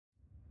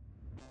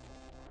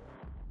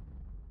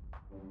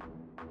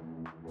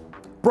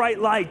bright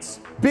lights,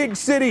 big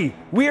city.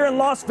 We are in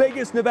Las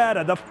Vegas,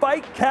 Nevada, the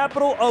fight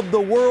capital of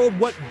the world.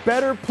 What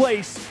better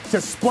place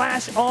to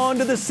splash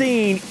onto the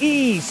scene?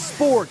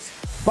 eSports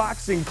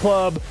Boxing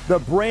Club, the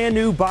brand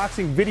new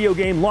boxing video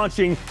game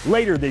launching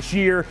later this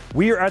year.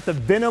 We are at the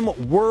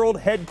Venom World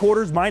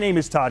headquarters. My name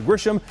is Todd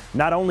Grisham.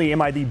 Not only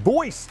am I the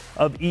voice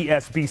of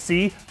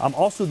ESBC, I'm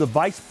also the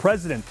vice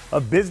president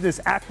of business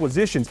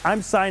acquisitions.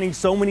 I'm signing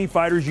so many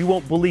fighters you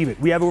won't believe it.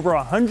 We have over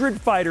 100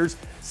 fighters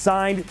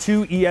signed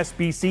to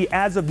ESBC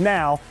as of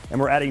now,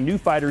 and we're adding new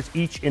fighters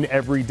each and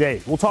every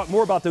day. We'll talk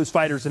more about those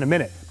fighters in a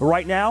minute. But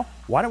right now,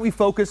 why don't we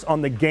focus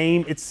on the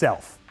game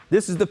itself?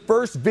 This is the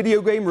first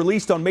video game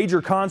released on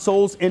major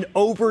consoles in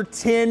over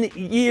 10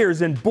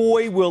 years, and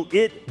boy, will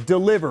it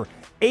deliver.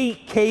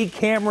 8K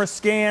camera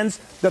scans,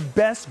 the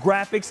best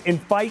graphics in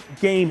fight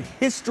game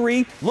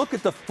history. Look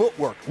at the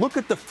footwork, look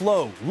at the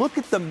flow, look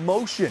at the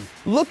motion,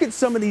 look at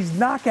some of these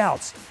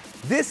knockouts.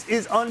 This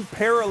is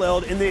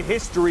unparalleled in the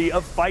history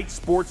of fight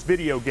sports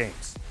video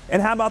games.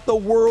 And how about the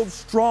world's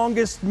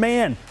strongest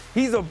man?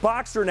 He's a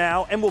boxer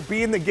now and will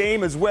be in the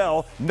game as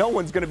well. No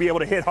one's going to be able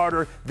to hit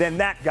harder than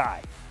that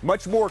guy.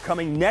 Much more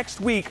coming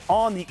next week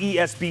on the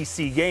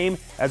ESBC game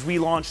as we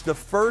launch the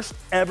first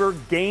ever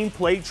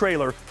gameplay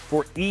trailer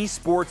for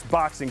eSports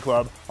Boxing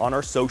Club on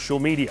our social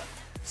media.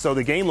 So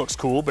the game looks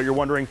cool, but you're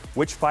wondering,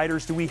 which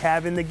fighters do we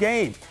have in the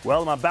game?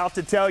 Well, I'm about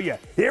to tell you.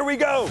 Here we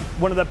go.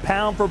 One of the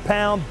pound for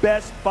pound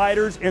best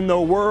fighters in the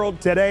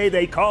world today.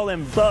 They call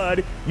him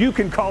Bud. You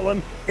can call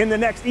him in the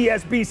next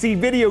ESBC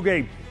video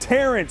game.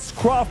 Terrence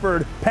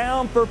Crawford,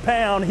 pound for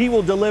pound, he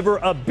will deliver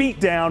a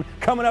beatdown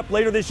coming up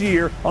later this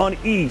year on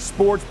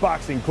eSports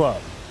Boxing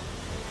Club.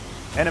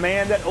 And a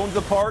man that owns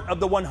a part of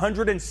the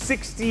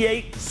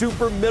 168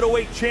 Super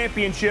Middleweight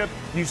Championship.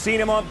 You've seen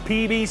him on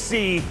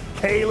PBC,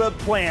 Caleb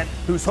Plant,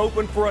 who's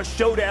hoping for a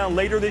showdown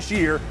later this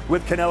year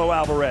with Canelo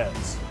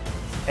Alvarez.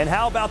 And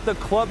how about the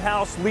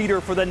clubhouse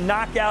leader for the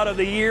knockout of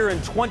the year in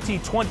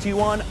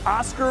 2021,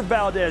 Oscar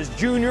Valdez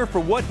Jr., for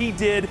what he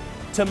did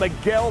to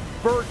Miguel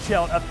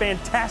Berchelt, a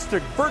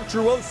fantastic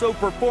virtuoso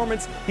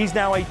performance. He's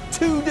now a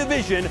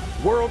two-division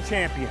world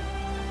champion.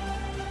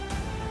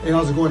 Hey,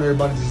 how's it going,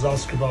 everybody? This is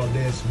Oscar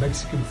Valdez,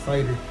 Mexican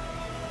fighter,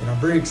 and I'm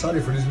very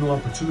excited for this new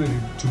opportunity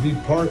to be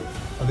part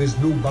of this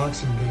new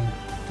boxing game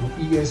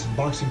through ES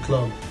Boxing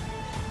Club.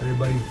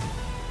 Everybody,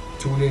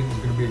 tune in. It's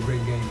going to be a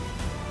great game.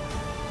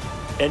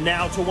 And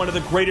now to one of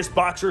the greatest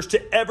boxers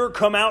to ever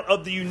come out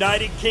of the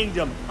United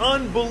Kingdom.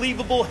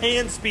 Unbelievable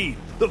hand speed.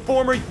 The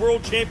former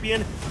world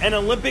champion and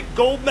Olympic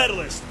gold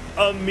medalist,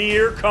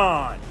 Amir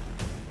Khan.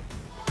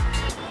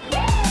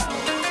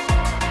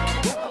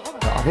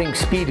 I think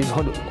speed is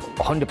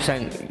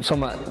 100%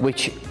 something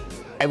which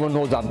everyone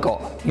knows I've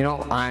got, you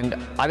know, and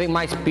I think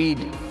my speed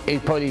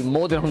is probably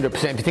more than 100%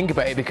 if you think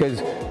about it,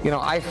 because, you know,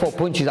 I throw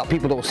punches that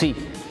people don't see.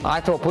 I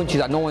throw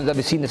punches that no one's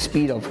ever seen the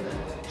speed of.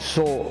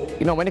 So,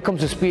 you know, when it comes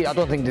to speed, I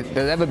don't think that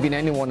there's ever been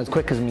anyone as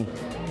quick as me.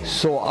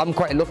 So I'm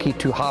quite lucky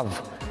to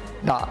have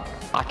that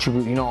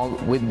attribute, you know,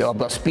 I've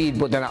got speed,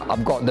 but then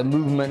I've got the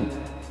movement.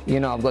 You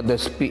know, I've got the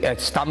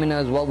stamina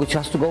as well, which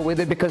has to go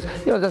with it, because,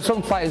 you know, there's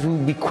some fighters who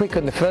will be quick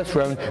in the first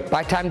round.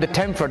 By the time the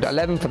 10th or the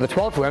 11th or the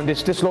 12th round, they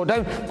slow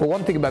down. But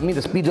one thing about me,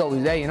 the speed's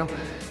always there, you know.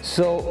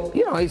 So,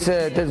 you know, it's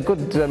there's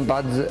good and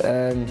bads.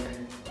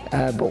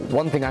 But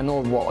one thing I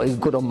know what is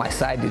good on my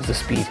side is the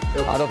speed.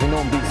 I don't think no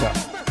one beats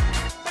that.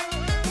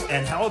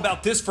 And how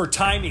about this for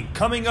timing?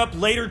 Coming up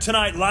later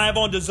tonight, live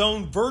on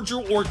DAZN,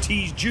 Virgil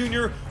Ortiz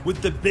Jr.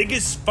 with the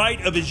biggest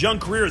fight of his young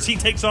career as he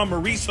takes on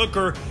Maurice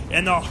Hooker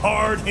and the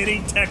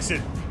hard-hitting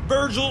Texan.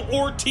 Virgil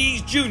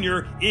Ortiz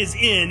Jr. is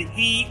in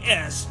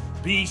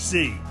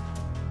ESBC.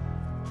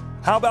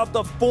 How about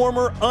the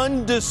former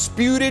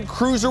undisputed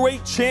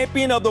cruiserweight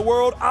champion of the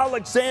world,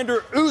 Alexander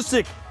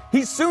Usyk?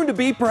 He's soon to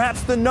be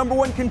perhaps the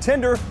 #1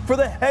 contender for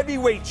the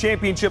heavyweight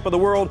championship of the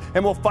world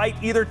and will fight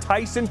either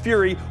Tyson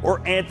Fury or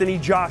Anthony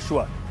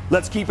Joshua.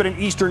 Let's keep it in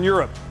Eastern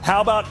Europe.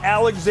 How about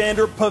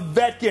Alexander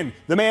Povetkin,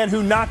 the man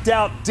who knocked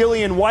out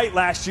Dillian White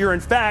last year? In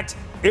fact,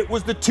 it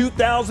was the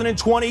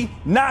 2020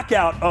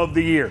 knockout of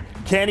the year.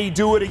 Can he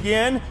do it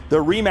again? The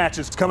rematch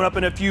is coming up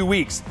in a few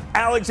weeks.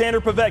 Alexander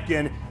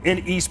Povetkin in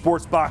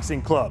eSports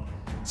Boxing Club.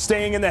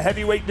 Staying in the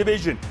heavyweight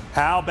division,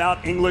 how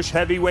about English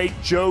heavyweight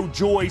Joe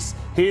Joyce?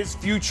 His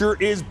future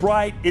is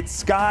bright, it's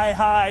sky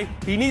high.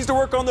 He needs to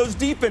work on those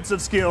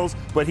defensive skills,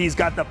 but he's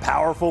got the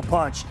powerful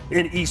punch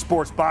in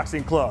eSports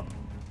Boxing Club.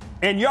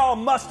 And y'all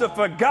must have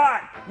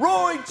forgot,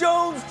 Roy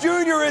Jones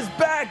Jr. is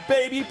back,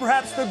 baby.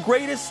 Perhaps the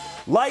greatest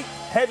light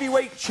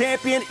heavyweight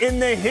champion in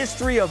the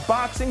history of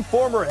boxing.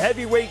 Former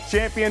heavyweight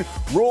champion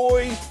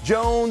Roy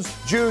Jones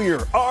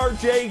Jr.,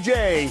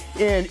 RJJ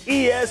in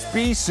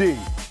ESBC.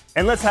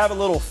 And let's have a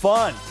little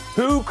fun.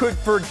 Who could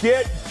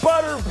forget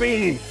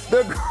Butterbean?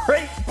 The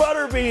great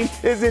Butterbean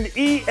is in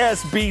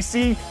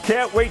ESBC.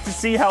 Can't wait to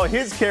see how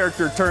his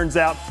character turns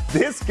out.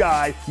 This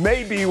guy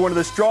may be one of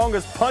the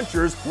strongest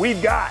punchers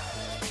we've got.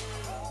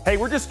 Hey, Hey,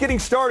 we're just getting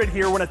started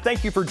here. I want to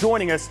thank you for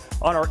joining us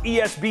on our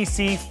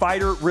ESBC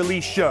Fighter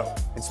Release Show.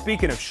 And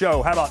speaking of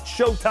show, how about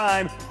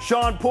Showtime?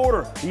 Sean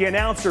Porter, the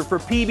announcer for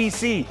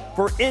PBC,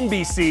 for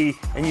NBC,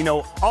 and you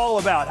know all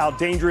about how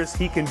dangerous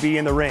he can be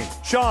in the ring.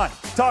 Sean,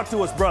 talk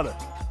to us, brother.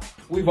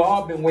 We've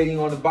all been waiting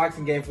on the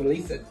boxing game for at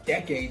least a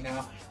decade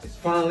now. It's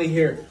finally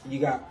here. You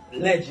got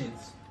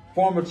legends,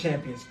 former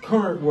champions,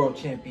 current world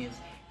champions,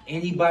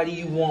 anybody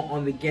you want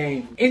on the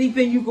game.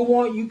 Anything you can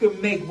want, you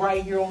can make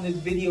right here on this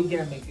video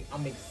game.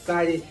 I'm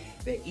excited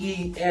that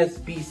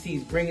ESBC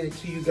is bringing it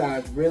to you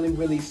guys really,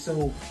 really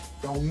soon.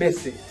 Don't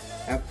miss it.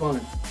 Have fun.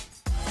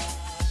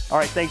 All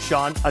right, thanks,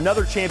 Sean.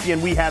 Another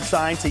champion we have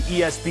signed to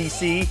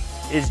ESBC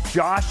is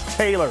Josh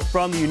Taylor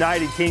from the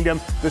United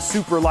Kingdom, the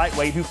super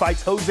lightweight who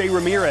fights Jose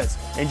Ramirez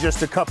in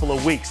just a couple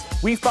of weeks.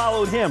 We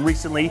followed him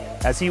recently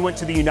as he went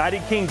to the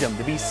United Kingdom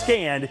to be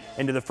scanned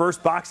into the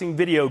first boxing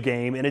video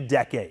game in a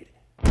decade.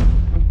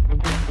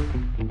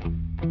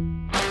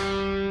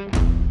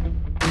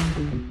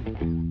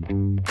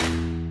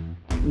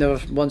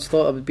 Never once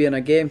thought I would be in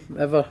a game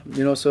ever,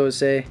 you know, so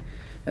it's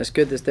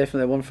good. It's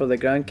definitely one for the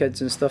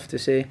grandkids and stuff to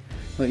say,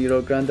 look, your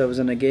old granddad was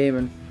in a game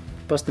and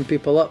busting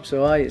people up,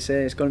 so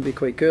it's going to be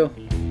quite cool.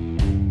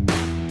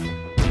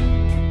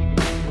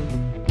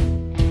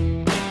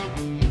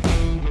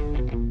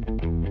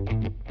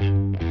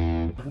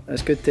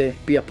 It's good to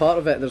be a part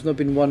of it. There's not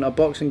been a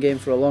boxing game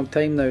for a long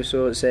time now,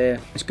 so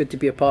it's good to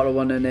be a part of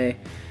one and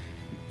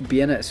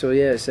be in it. So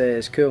yeah,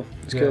 it's cool.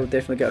 It's cool.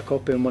 Definitely get a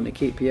copy and want to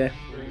keep. Yeah.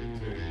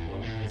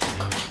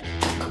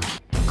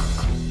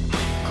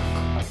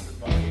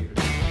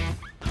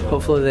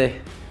 Hopefully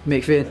they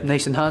make me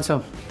nice and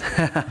handsome.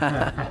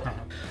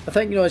 I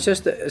think, you know,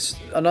 it's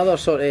another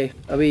sort of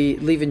a wee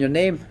leaving your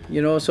name,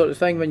 you know, sort of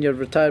thing. When you're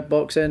retired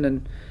boxing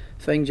and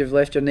things, you've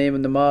left your name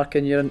on the mark,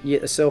 and you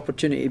get this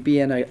opportunity to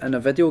be in a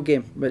video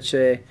game, which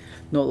not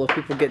a lot of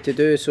people get to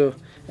do. So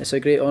it's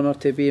a great honour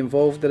to be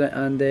involved in it,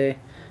 and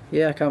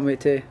yeah, I can't wait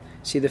to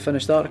see the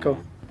finished article.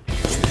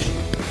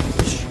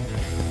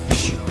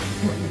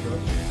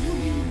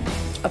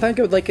 I think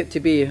I would like it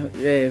to be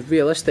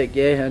realistic,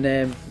 yeah,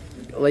 and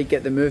like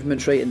get the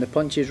movements right and the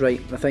punches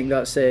right. I think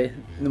that's the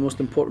most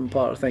important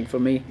part, I think, for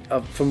me.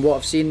 From what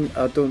I've seen,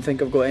 I don't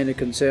think I've got any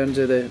concerns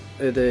of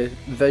the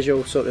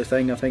visual sort of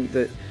thing. I think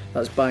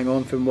that's bang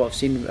on from what I've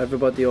seen.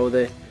 Everybody, all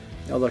the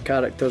other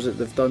characters that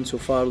they've done so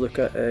far look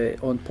at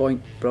on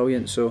point,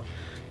 brilliant. So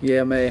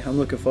yeah, I'm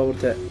looking forward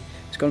to it.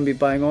 It's going to be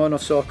bang on.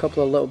 I've saw a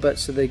couple of little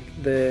bits of the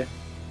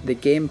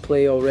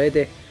gameplay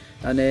already,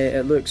 and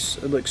it looks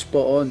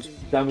spot on.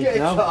 Damage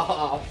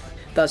now.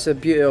 That's the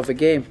beauty of a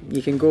game.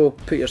 You can go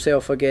put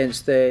yourself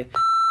against Sugar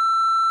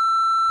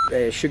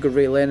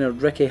Ray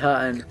Leonard, Ricky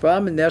Hatton. But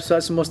I'm in there, so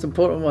that's the most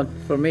important one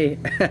for me.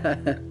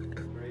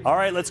 All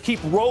right, let's keep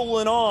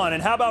rolling on.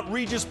 And how about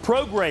Regis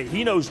Prograis?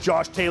 He knows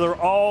Josh Taylor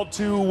all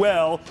too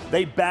well.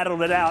 They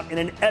battled it out in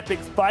an epic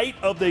fight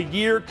of the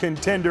year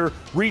contender.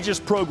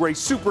 Regis Prograis,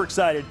 super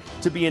excited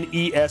to be in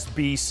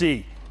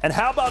ESBC. And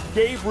how about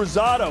Gabe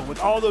Rosado with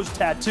all those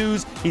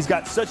tattoos? He's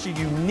got such a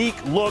unique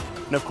look.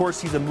 And of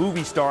course, he's a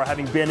movie star,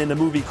 having been in the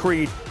movie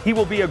Creed. He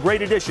will be a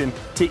great addition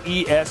to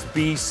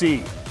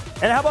ESBC.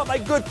 And how about my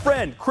good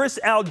friend, Chris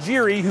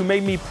Algieri, who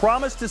made me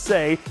promise to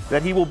say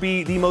that he will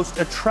be the most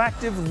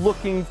attractive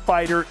looking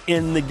fighter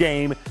in the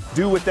game.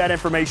 Do with that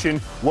information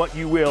what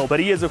you will.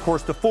 But he is, of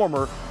course, the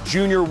former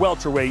junior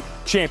welterweight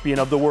champion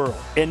of the world.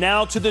 And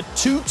now to the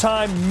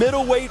two-time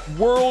middleweight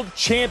world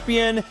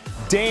champion,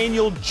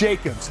 Daniel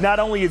Jacobs. Not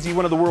only is he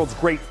one of the world's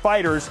great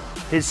fighters,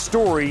 his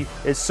story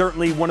is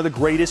certainly one of the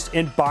greatest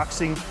in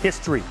boxing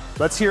history.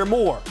 Let's hear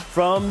more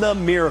from the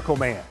Miracle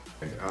Man.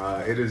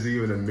 It is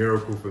even a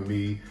miracle for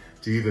me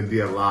to even be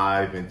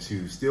alive and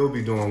to still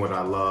be doing what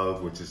I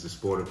love, which is the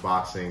sport of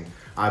boxing.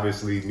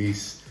 Obviously, me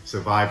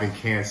surviving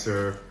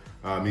cancer,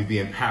 me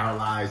being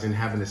paralyzed and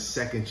having a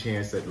second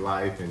chance at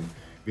life, and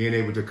being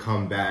able to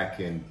come back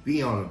and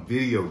be on a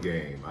video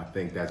game. I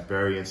think that's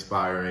very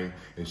inspiring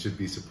and should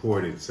be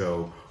supported.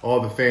 So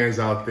all the fans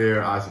out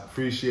there, I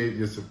appreciate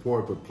your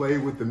support, but play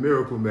with the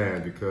Miracle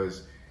Man,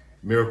 because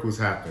miracles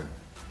happen.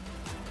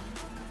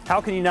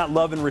 How can you not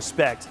love and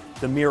respect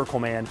the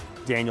Miracle Man,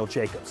 Daniel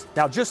Jacobs?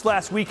 Now, just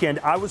last weekend,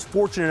 I was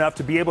fortunate enough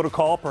to be able to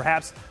call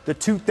perhaps the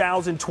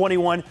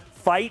 2021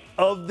 Fight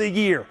of the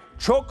Year.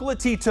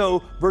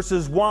 Chocolatito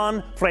versus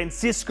Juan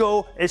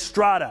Francisco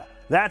Estrada.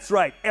 That's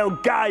right, El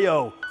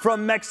Gallo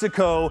from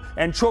Mexico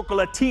and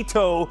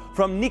Chocolatito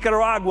from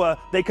Nicaragua.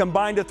 They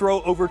combined to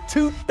throw over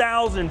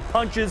 2,000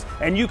 punches,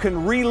 and you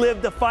can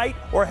relive the fight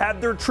or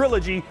have their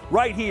trilogy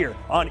right here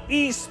on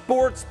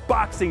eSports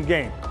Boxing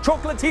Game.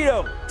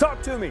 Chocolatito,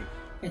 talk to me.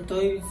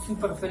 Estoy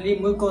súper feliz,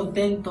 muy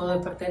contento de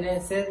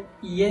pertenecer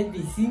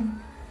ESBC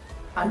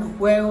al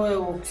juego de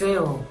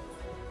boxeo.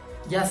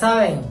 Ya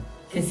saben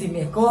que si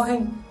me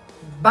escogen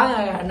van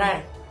a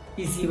ganar,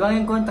 y si van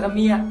en contra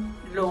mía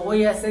lo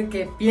voy a hacer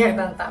que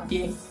pierdan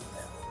también.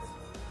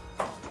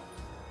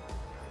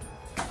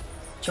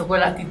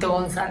 Chocolatito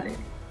González.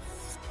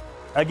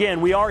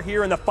 Again, we are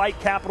here in the fight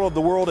capital of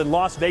the world in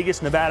Las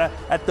Vegas, Nevada,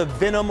 at the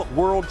Venom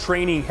World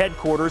Training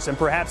Headquarters, and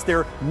perhaps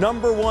their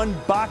 #1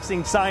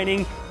 boxing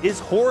signing is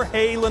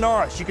Jorge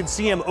Linares. You can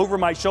see him over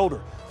my shoulder.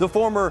 The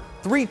former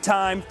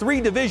 3-time,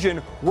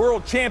 3-division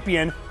world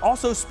champion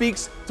also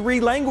speaks 3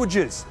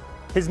 languages.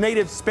 His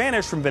native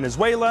Spanish from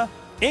Venezuela,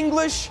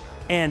 English,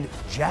 and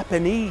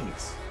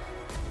Japanese.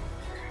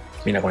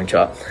 みんなこんにち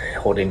は、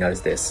ホーレイナル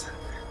ズです。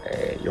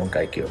4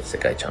階級世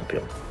界チャンピ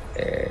オン。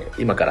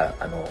今から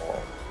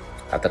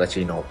新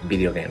しいのビ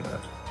デオゲーム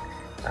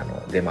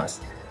出ま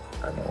す。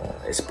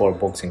スポーツ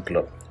ボクシングク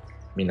ラブ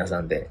皆さ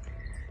んで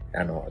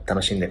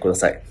楽しんでくだ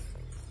さい。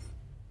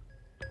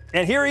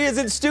And here he is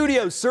in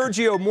studio,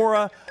 Sergio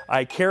Mora.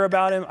 I care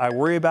about him. I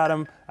worry about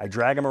him. I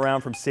drag him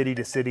around from city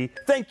to city.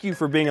 Thank you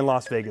for being in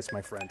Las Vegas,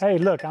 my friend. Hey,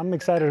 look, I'm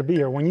excited to be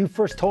here. When you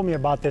first told me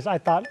about this, I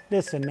thought,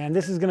 listen, man,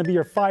 this is going to be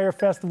your fire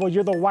festival.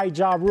 You're the white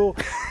Ja Rule.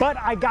 But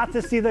I got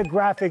to see the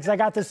graphics. I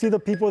got to see the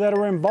people that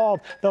are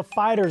involved, the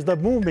fighters, the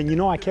movement. You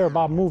know I care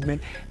about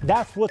movement.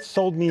 That's what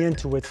sold me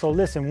into it. So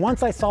listen,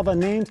 once I saw the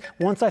names,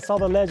 once I saw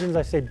the legends,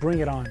 I say, bring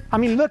it on. I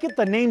mean, look at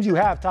the names you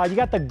have, Todd. You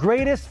got the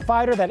greatest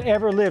fighter that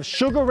ever lived,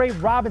 Sugar Ray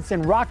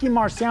Robinson, Rocky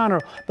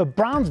Marciano, the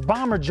Browns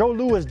bomber, Joe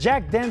Louis,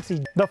 Jack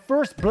Dempsey, the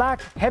first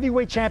black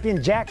heavyweight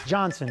champion, Jack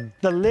Johnson.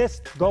 The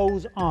list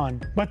goes on.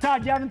 But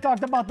Todd, you haven't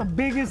talked about the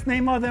biggest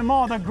name of them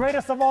all, the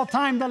greatest of all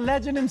time, the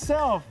legend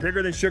himself.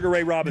 Bigger than Sugar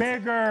Ray Robinson.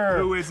 Bigger.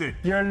 Who is it?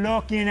 You're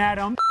looking at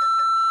him.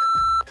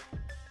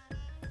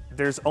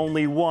 There's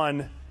only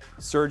one,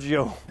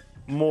 Sergio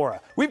Mora.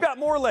 We've got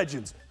more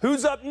legends.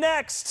 Who's up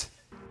next?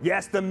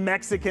 Yes, the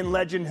Mexican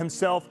legend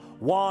himself,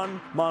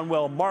 Juan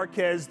Manuel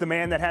Marquez, the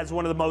man that has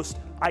one of the most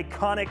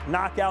iconic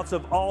knockouts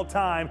of all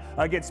time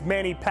against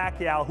Manny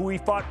Pacquiao, who he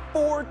fought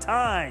 4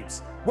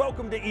 times.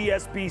 Welcome to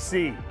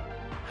ESBC.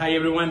 Hi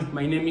everyone,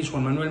 my name is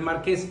Juan Manuel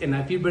Marquez and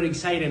I feel very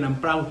excited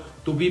and proud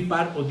to be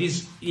part of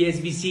this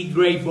ESBC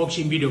great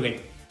boxing video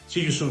game.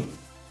 See you soon.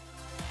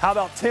 How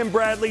about Tim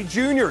Bradley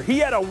Jr.? He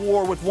had a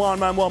war with Juan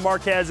Manuel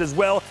Marquez as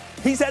well.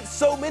 He's had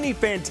so many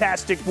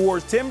fantastic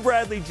wars. Tim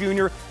Bradley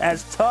Jr.,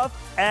 as tough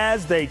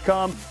as they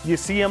come. You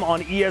see him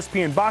on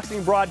ESPN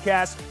boxing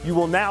broadcasts. You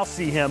will now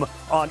see him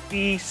on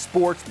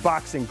eSports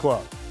Boxing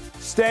Club.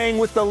 Staying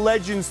with the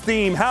Legends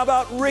theme, how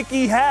about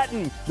Ricky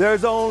Hatton?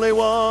 There's only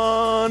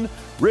one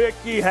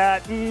Ricky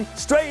Hatton,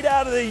 straight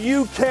out of the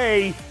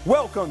UK.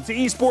 Welcome to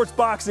eSports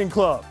Boxing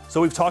Club. So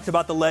we've talked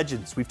about the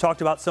legends. We've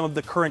talked about some of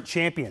the current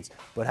champions.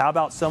 But how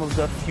about some of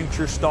the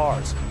future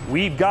stars?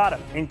 We've got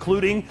them,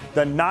 including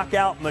the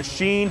knockout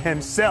machine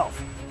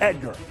himself,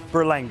 Edgar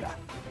Berlanga.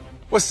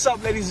 What's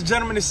up, ladies and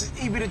gentlemen? This is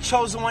EB the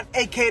Chosen One,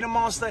 aka the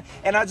Monster,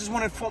 and I just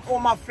want to inform all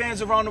my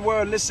fans around the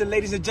world, listen,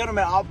 ladies and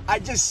gentlemen, I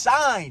just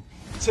signed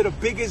to the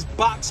biggest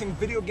boxing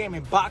video game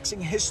in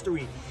boxing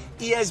history,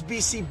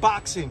 ESBC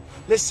Boxing.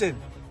 Listen,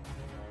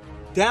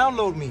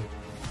 download me,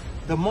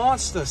 the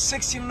Monster,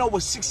 16-0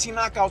 with 16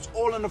 knockouts,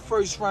 all in the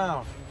first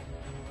round.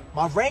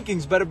 My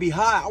rankings better be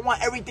high. I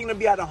want everything to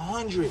be at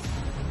 100.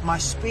 My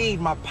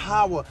speed, my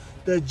power,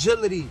 the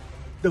agility,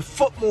 the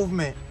foot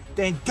movement,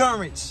 the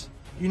endurance.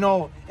 You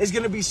know, it's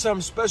going to be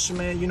something special,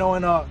 man. You know,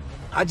 and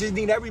I just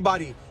need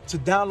everybody to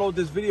download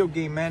this video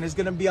game, man. It's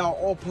going to be on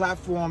all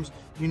platforms.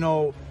 You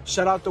know,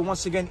 shout out to,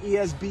 once again,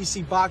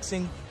 ESBC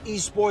Boxing,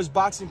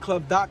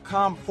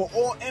 esportsboxingclub.com for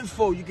all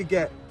info you could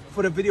get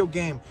for the video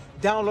game.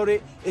 Download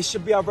it. It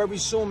should be out very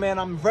soon, man.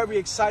 I'm very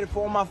excited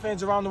for all my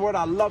fans around the world.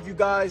 I love you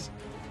guys.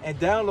 And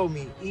download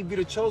me, EB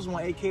the Chosen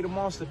One, aka the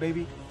Monster,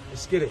 baby.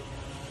 Let's get it.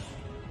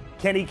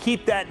 Can he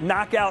keep that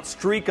knockout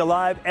streak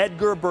alive?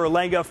 Edgar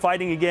Berlanga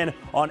fighting again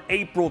on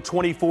April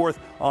 24th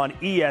on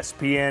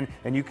ESPN,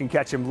 and you can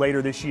catch him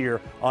later this year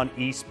on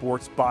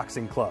eSports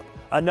Boxing Club.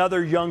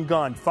 Another young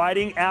gun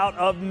fighting out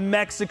of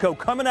Mexico,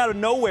 coming out of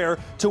nowhere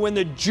to win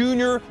the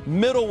junior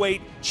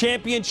middleweight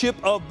championship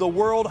of the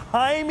world.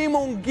 Jaime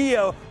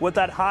Munguia with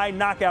that high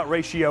knockout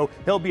ratio.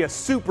 He'll be a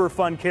super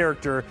fun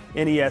character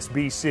in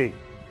ESBC.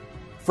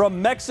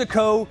 From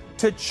Mexico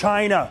to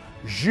China,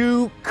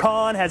 Zhu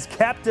Kan has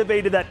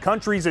captivated that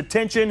country's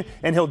attention,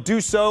 and he'll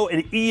do so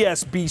in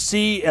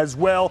ESBC as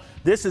well.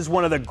 This is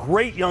one of the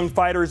great young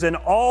fighters in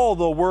all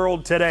the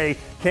world today.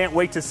 Can't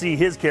wait to see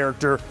his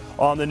character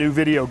on the new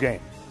video game.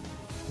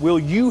 Will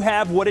you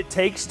have what it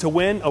takes to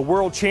win a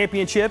world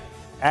championship?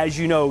 As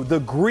you know, the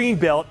green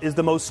belt is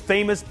the most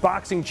famous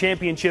boxing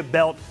championship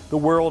belt the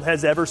world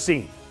has ever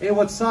seen. Hey,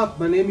 what's up?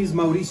 My name is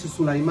Mauricio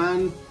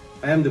Sulaiman.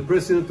 I am the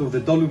president of the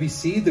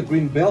WBC, the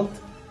green belt.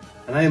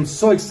 And I am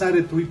so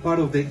excited to be part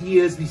of the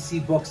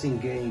ESBC Boxing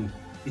Game.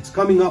 It's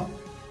coming up.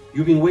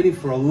 You've been waiting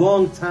for a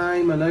long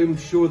time, and I'm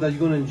sure that you're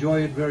going to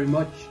enjoy it very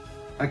much.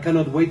 I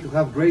cannot wait to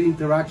have great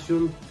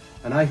interaction,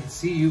 and I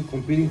see you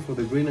competing for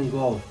the green and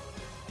gold.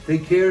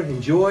 Take care,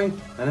 enjoy,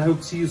 and I hope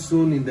to see you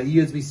soon in the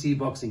ESBC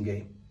Boxing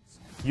Game.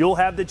 You'll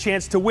have the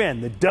chance to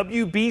win the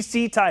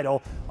WBC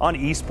title on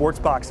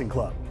eSports Boxing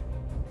Club.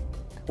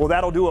 Well,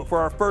 that'll do it for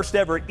our first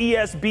ever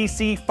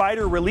ESBC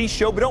Fighter Release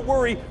Show. But don't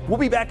worry, we'll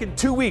be back in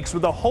 2 weeks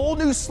with a whole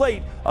new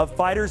slate of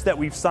fighters that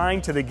we've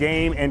signed to the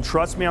game. And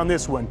trust me on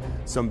this one,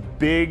 some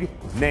big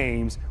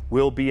names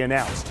will be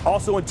announced.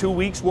 Also in 2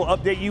 weeks, we'll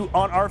update you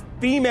on our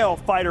female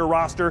fighter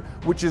roster,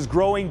 which is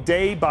growing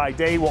day by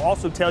day. We'll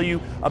also tell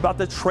you about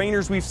the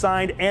trainers we've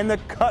signed and the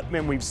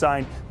cutmen we've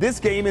signed. This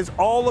game is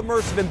all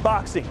immersive in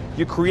boxing.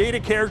 You create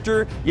a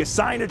character, you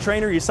sign a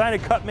trainer, you sign a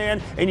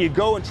cutman, and you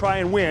go and try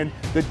and win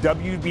the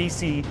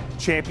WBC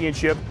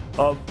Championship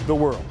of the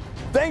World.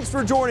 Thanks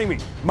for joining me.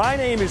 My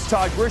name is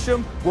Todd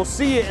Grisham. We'll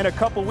see you in a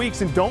couple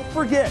weeks. And don't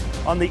forget,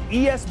 on the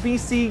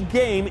ESBC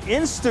Game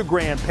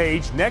Instagram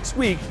page next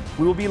week,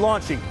 we will be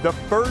launching the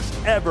first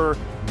ever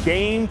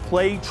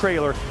gameplay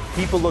trailer.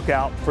 Keep a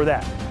lookout for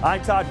that.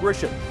 I'm Todd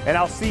Grisham, and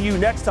I'll see you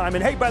next time.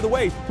 And hey, by the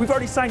way, we've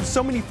already signed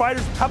so many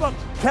fighters. How about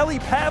Kelly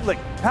Pavlik?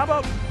 How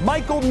about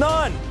Michael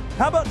Nunn?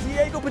 How about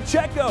Diego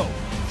Pacheco?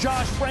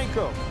 Josh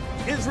Franco?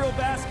 Israel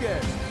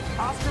Vasquez?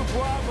 Oscar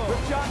Bravo?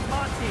 Rashad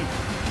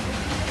Monti?